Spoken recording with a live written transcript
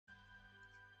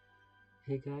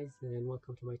Hey guys, and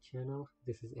welcome to my channel.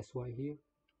 This is SY here.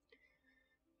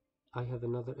 I have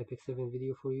another Epic 7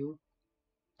 video for you.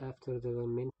 After the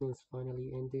maintenance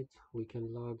finally ended, we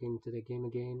can log into the game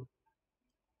again,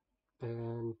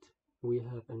 and we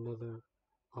have another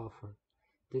offer.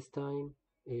 This time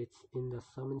it's in the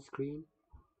summon screen.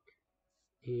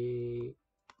 It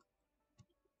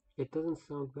doesn't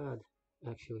sound bad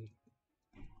actually,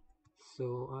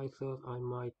 so I thought I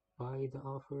might buy the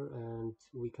offer and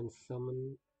we can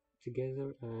summon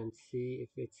together and see if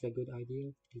it's a good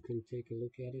idea. You can take a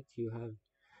look at it. You have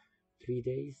 3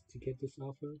 days to get this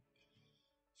offer.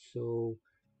 So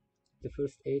the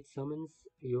first 8 summons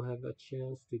you have a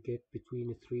chance to get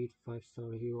between a 3 to 5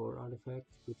 star hero or artifact.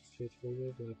 Pretty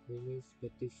straightforward like always,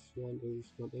 but this one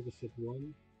is from episode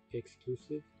 1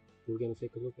 exclusive. We're gonna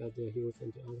take a look at the heroes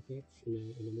and the artifacts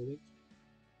in a moment.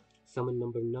 Summon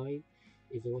number 9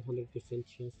 is a 100%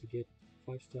 chance to get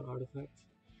 5 star artifact,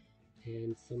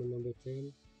 and summon number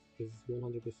 10 is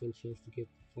 100% chance to get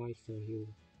 5 star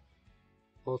hero,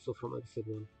 also from episode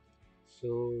 1.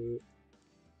 So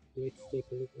let's take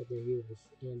a look at the heroes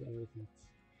and artifacts.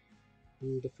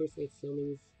 The first 8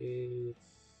 summons,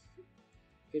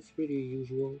 it's pretty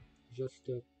usual, just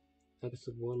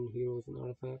episode 1 heroes and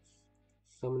artifacts.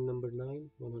 Summon number 9,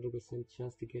 100%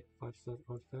 chance to get 5 star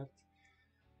artifact.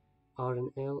 R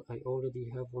and L, I already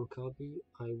have one copy,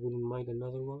 I wouldn't mind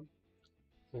another one.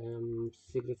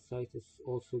 Secret Sight is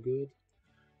also good.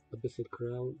 Abyssal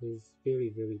Crown is very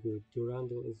good.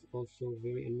 Durandal is also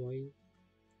very annoying,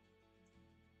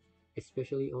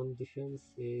 especially on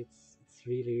defense. It's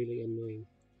really annoying.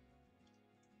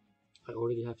 I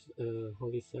already have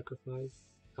Holy Sacrifice,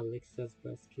 Alexa's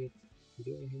Basket.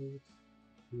 Do I have it?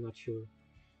 I'm not sure.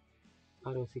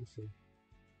 I don't think so.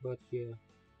 But yeah,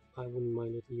 I wouldn't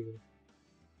mind it either.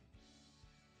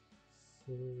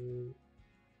 So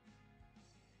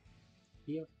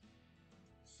yeah,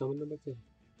 summon number 10.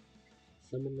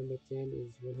 Summon number 10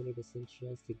 is 100%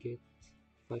 chance to get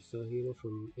 5 star hero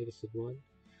from episode 1.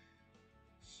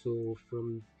 So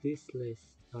from this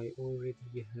list, I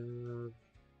already have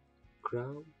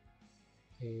Crown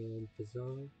and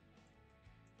Bazaar,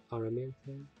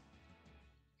 Araminta,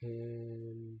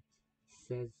 and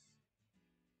Says,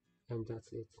 and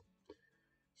that's it.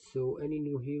 So any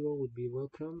new hero would be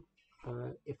welcome.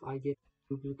 If I get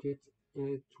duplicate,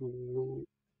 it would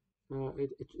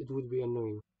be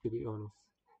annoying, to be honest.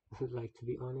 Like, to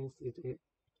be honest,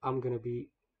 I'm gonna be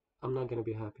I'm not gonna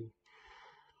be happy.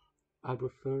 I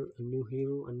prefer a new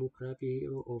hero, a new crappy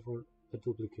hero over a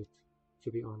duplicate,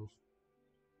 to be honest.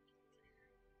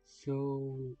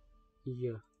 So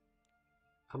yeah,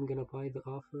 I'm gonna buy the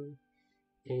offer,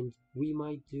 and we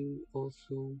might do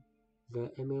also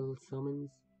the ML summons.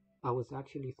 I was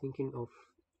actually thinking of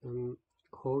um,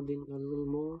 hoarding a little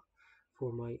more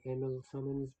for my ML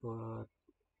summons, but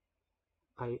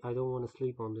I don't want to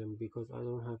sleep on them because I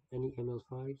don't have any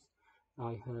ML5s.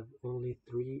 I have only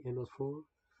 3 ML4.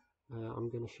 I'm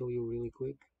gonna show you really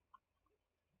quick.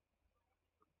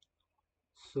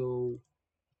 So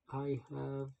I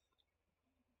have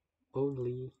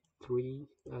only 3,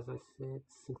 as I said: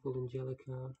 Simple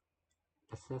Angelica,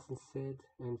 Assassin Said,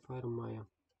 and Fighter Maya.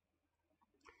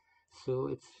 So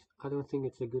I don't think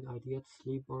it's a good idea to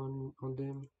sleep on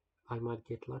them. I might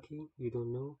get lucky, you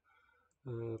don't know.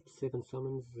 7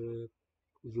 summons,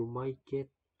 you might get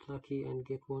lucky and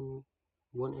get one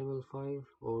ML5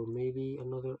 or maybe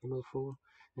another ML4,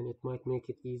 and it might make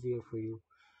it easier for you.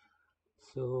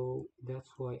 So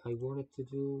that's why I wanted to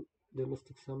do the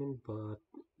Mystic Summon, but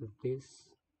this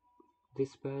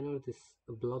banner, this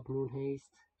Blood Moon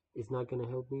Haste, is not gonna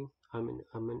help me. I'm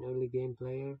an early game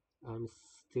player. I'm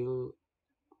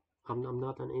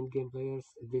not an end game player.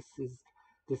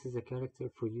 This is a character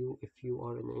for you if you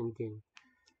are an end game.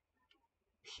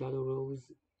 Shadow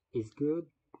Rose is good,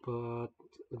 but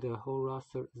the whole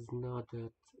roster is not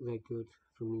that good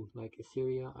for me. Like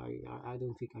Assyria, I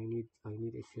don't think I need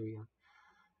Assyria.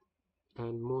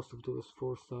 And most of those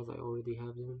 4 stars I already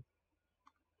have them.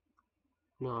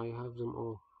 No, I have them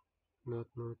all. Not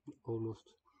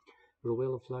almost.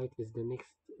 Royal of Light is the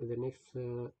next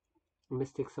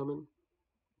Mystic Summon,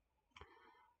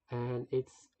 and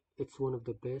it's one of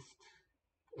the best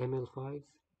ML5s.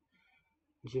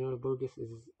 General Burgess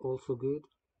is also good.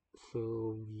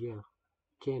 So yeah,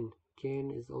 Ken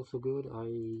is also good.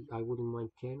 I wouldn't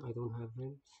mind Ken. I don't have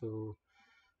him, so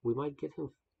we might get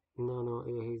him. No,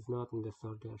 he's not in the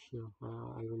Star Dash. No,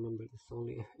 I remember this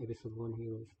only episode 1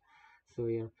 heroes. So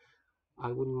yeah,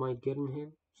 I wouldn't mind getting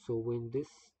him. So when this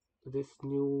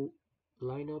new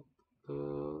lineup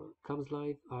comes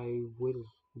live, I will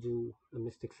do a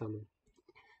Mystic Summon.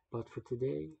 But for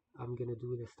today, I'm gonna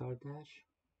do the Star Dash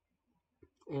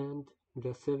and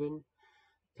the 7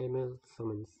 ML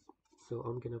summons. So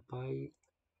I'm gonna buy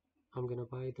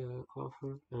the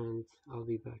offer and I'll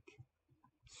be back.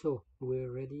 So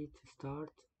we're ready to start.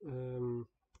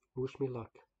 Wish me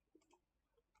luck.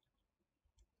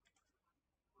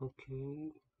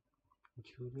 Okay,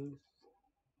 Julius,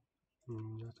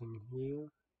 nothing here.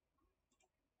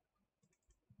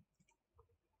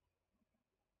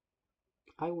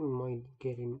 I wouldn't mind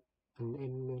getting an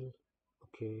ML.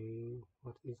 Okay,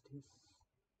 what is this?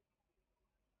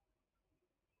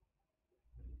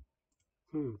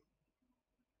 Hmm,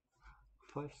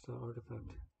 5-star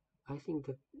artifact. I think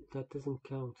that doesn't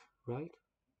count, right?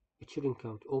 It shouldn't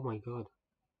count. Oh my god.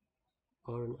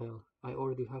 RNL. I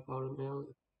already have RNL,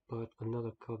 but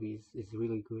another copy is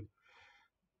really good.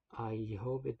 I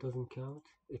hope it doesn't count.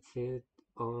 It said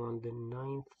on the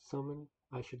 9th summon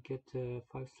I should get a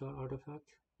 5-star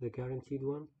artifact, the guaranteed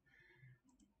one.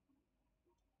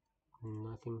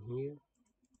 Nothing here.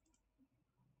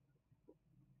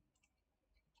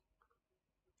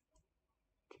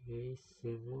 Okay,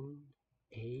 7,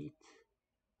 8,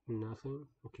 nothing.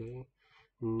 Okay,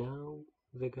 now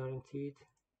the guaranteed.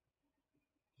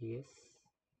 Yes,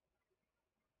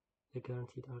 the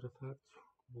guaranteed artifact.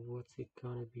 What's it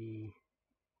gonna be?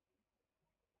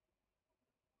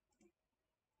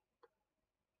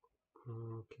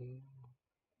 Okay,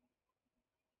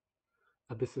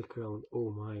 Abyssal Crown.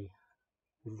 Oh my,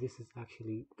 this is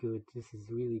actually good. This is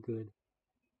really good.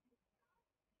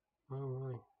 Oh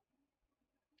my.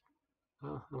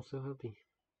 Ah, I'm so happy.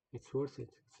 It's worth it.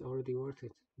 It's already worth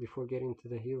it before getting to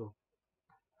the hero.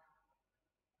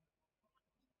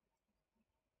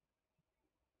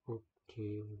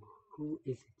 Okay, who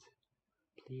is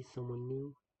it? Please, someone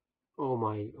new. Oh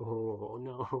my, oh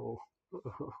no.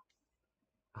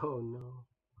 Oh no.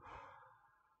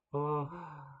 Oh,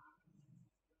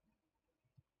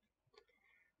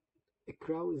 the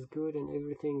crow is good and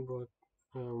everything, but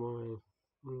oh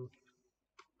my.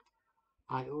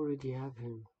 I already have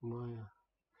him. My,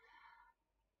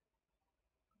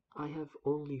 I have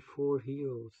only 4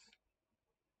 heroes.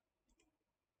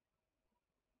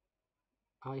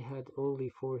 I had only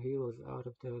 4 heroes out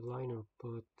of the lineup,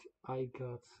 but I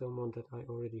got someone that I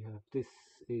already have. This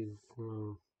is,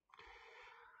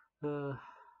 uh,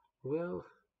 well,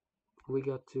 we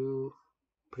got 2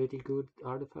 pretty good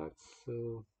artifacts,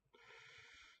 so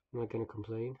I'm not gonna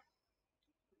complain.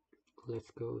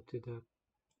 Let's go to the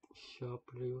shop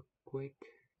real quick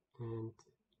and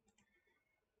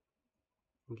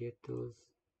get those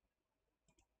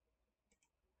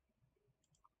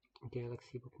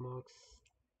Galaxy bookmarks.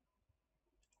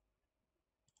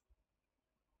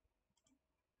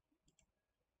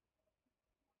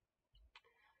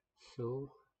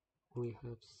 So we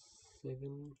have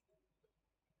 7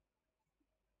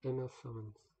 ML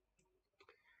summons.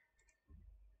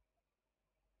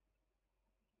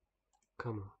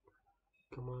 Come on,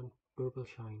 come on, purple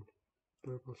shine,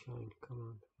 come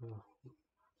on.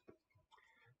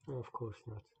 No, of course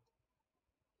not.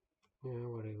 Yeah,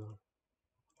 whatever.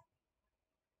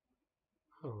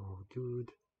 Oh,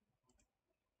 dude,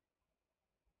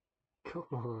 come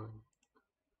on.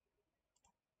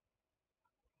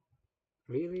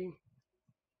 Really?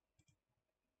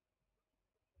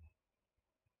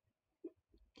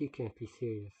 You can't be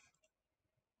serious.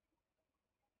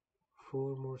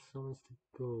 4 more summons to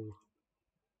go.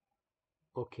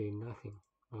 Okay, nothing.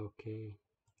 Okay.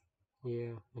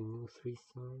 Yeah, a new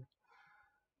 3-star.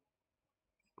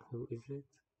 Who is it?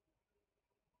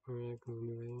 Yeah,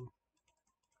 Gloomy Rain.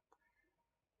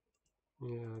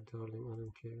 Yeah, darling, I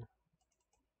don't care.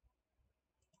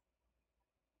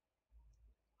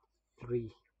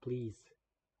 3, please.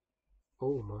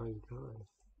 Oh my god.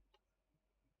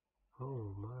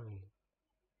 Oh my.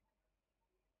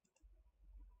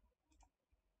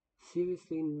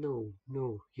 Seriously, no,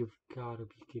 no, you've gotta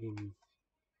be kidding me.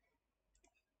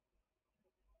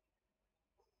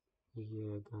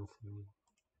 Yeah, Gunslinger.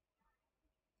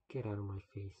 Get out of my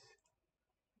face.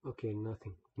 Okay,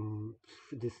 nothing.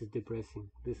 This is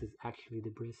depressing. This is actually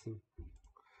depressing.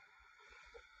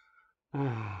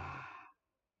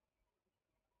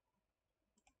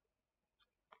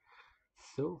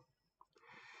 So,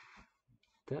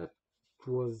 that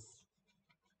was...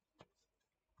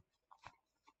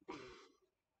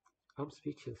 I'm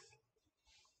speechless.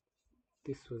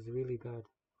 This was really bad.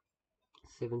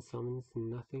 7 summons,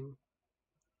 nothing.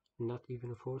 Not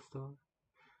even a 4-star.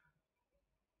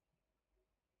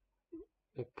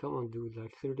 Come on, dude,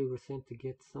 like 30% to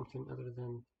get something other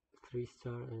than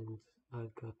 3-star, and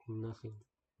I've got nothing.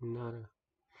 Nada.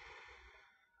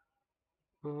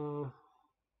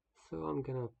 So I'm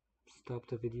gonna stop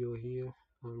the video here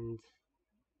and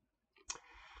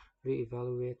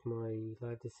reevaluate my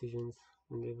life decisions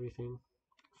and everything.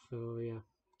 So yeah,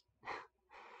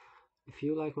 if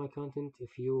you like my content,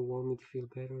 if you want me to feel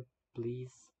better,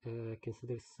 please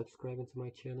consider subscribing to my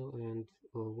channel and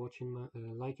watching my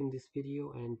liking this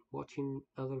video and watching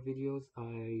other videos.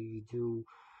 I do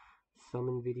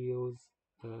summon videos,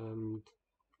 and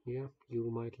yeah,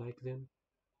 you might like them.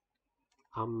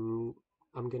 I'm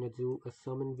I'm gonna do a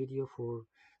summon video for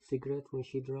Cigarette when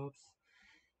she drops.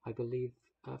 I believe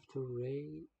after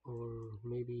Ray, or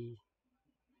maybe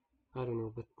I don't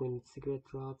know, but when Cigarette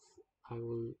drops, I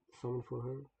will summon for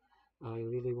her. I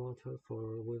really want her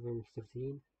for Wyvern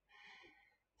 13.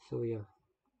 So yeah,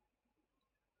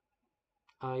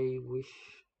 I wish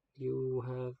you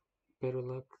have better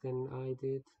luck than I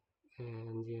did,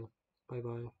 and yeah, bye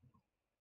bye.